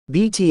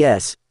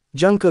BTS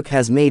Jungkook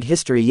has made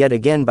history yet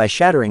again by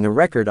shattering a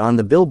record on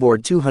the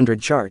Billboard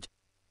 200 chart.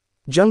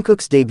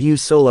 Jungkook's debut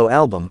solo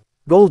album,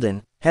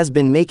 Golden, has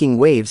been making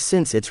waves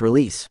since its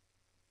release.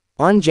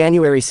 On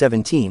January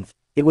 17,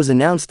 it was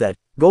announced that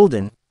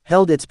Golden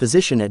held its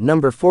position at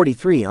number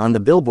 43 on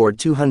the Billboard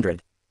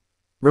 200.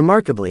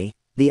 Remarkably,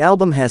 the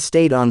album has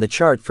stayed on the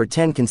chart for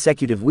 10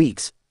 consecutive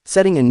weeks,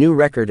 setting a new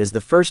record as the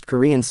first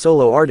Korean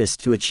solo artist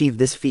to achieve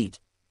this feat.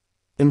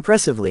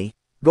 Impressively,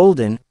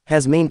 Golden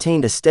has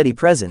maintained a steady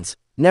presence,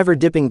 never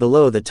dipping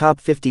below the top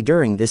 50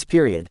 during this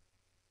period.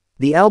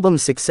 The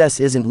album's success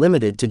isn't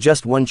limited to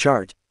just one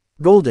chart.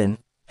 Golden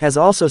has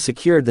also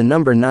secured the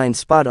number 9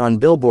 spot on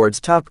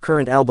Billboard's top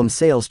current album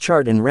sales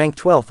chart and ranked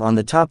 12th on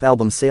the top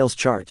album sales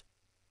chart.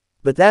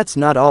 But that's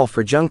not all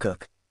for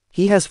Jungkook.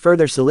 He has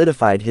further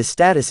solidified his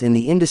status in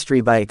the industry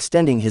by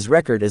extending his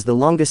record as the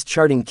longest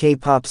charting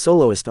K-pop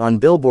soloist on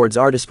Billboard's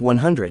Artist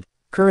 100,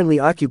 currently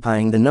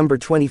occupying the number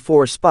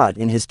 24 spot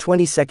in his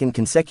 22nd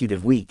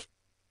consecutive week.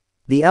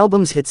 The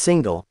album's hit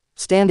single,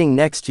 Standing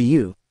Next to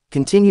You,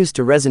 continues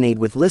to resonate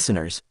with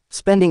listeners,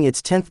 spending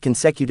its 10th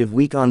consecutive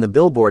week on the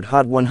Billboard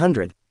Hot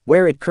 100,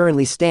 where it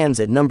currently stands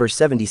at number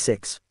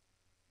 76.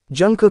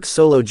 Jungkook's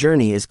solo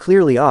journey is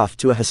clearly off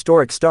to a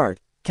historic start,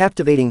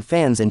 captivating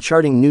fans and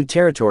charting new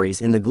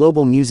territories in the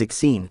global music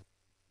scene.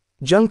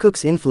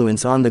 Jungkook's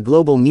influence on the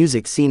global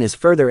music scene is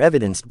further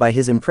evidenced by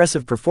his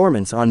impressive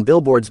performance on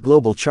Billboard's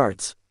global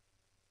charts.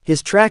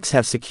 His tracks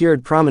have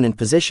secured prominent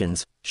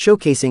positions,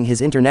 showcasing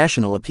his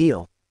international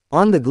appeal.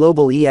 On the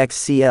global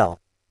EXCL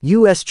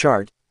US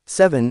chart,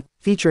 7,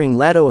 featuring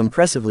Latto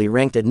impressively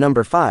ranked at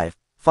number 5,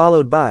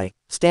 followed by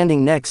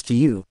Standing Next to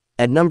You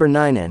at number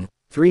 9 and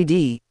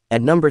 3D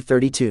at number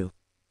 32.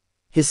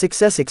 His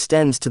success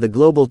extends to the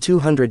global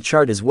 200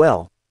 chart as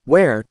well,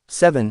 where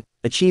 7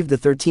 achieved the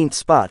 13th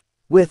spot,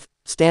 with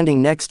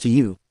Standing Next to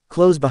You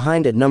close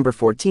behind at number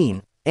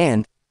 14,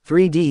 and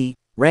 3D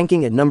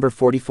ranking at number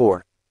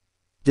 44.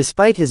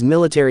 Despite his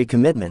military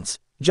commitments,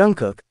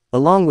 Jungkook,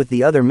 along with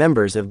the other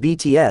members of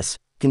BTS,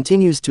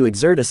 continues to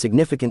exert a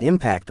significant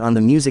impact on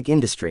the music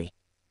industry.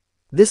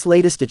 This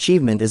latest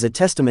achievement is a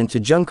testament to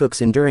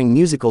Jungkook's enduring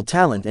musical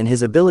talent and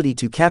his ability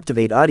to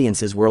captivate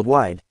audiences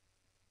worldwide.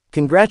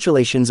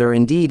 Congratulations are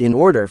indeed in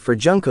order for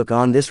Jungkook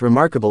on this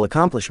remarkable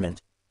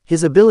accomplishment.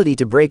 His ability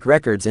to break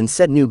records and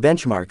set new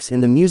benchmarks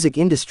in the music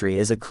industry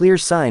is a clear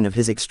sign of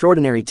his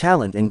extraordinary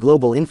talent and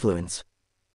global influence.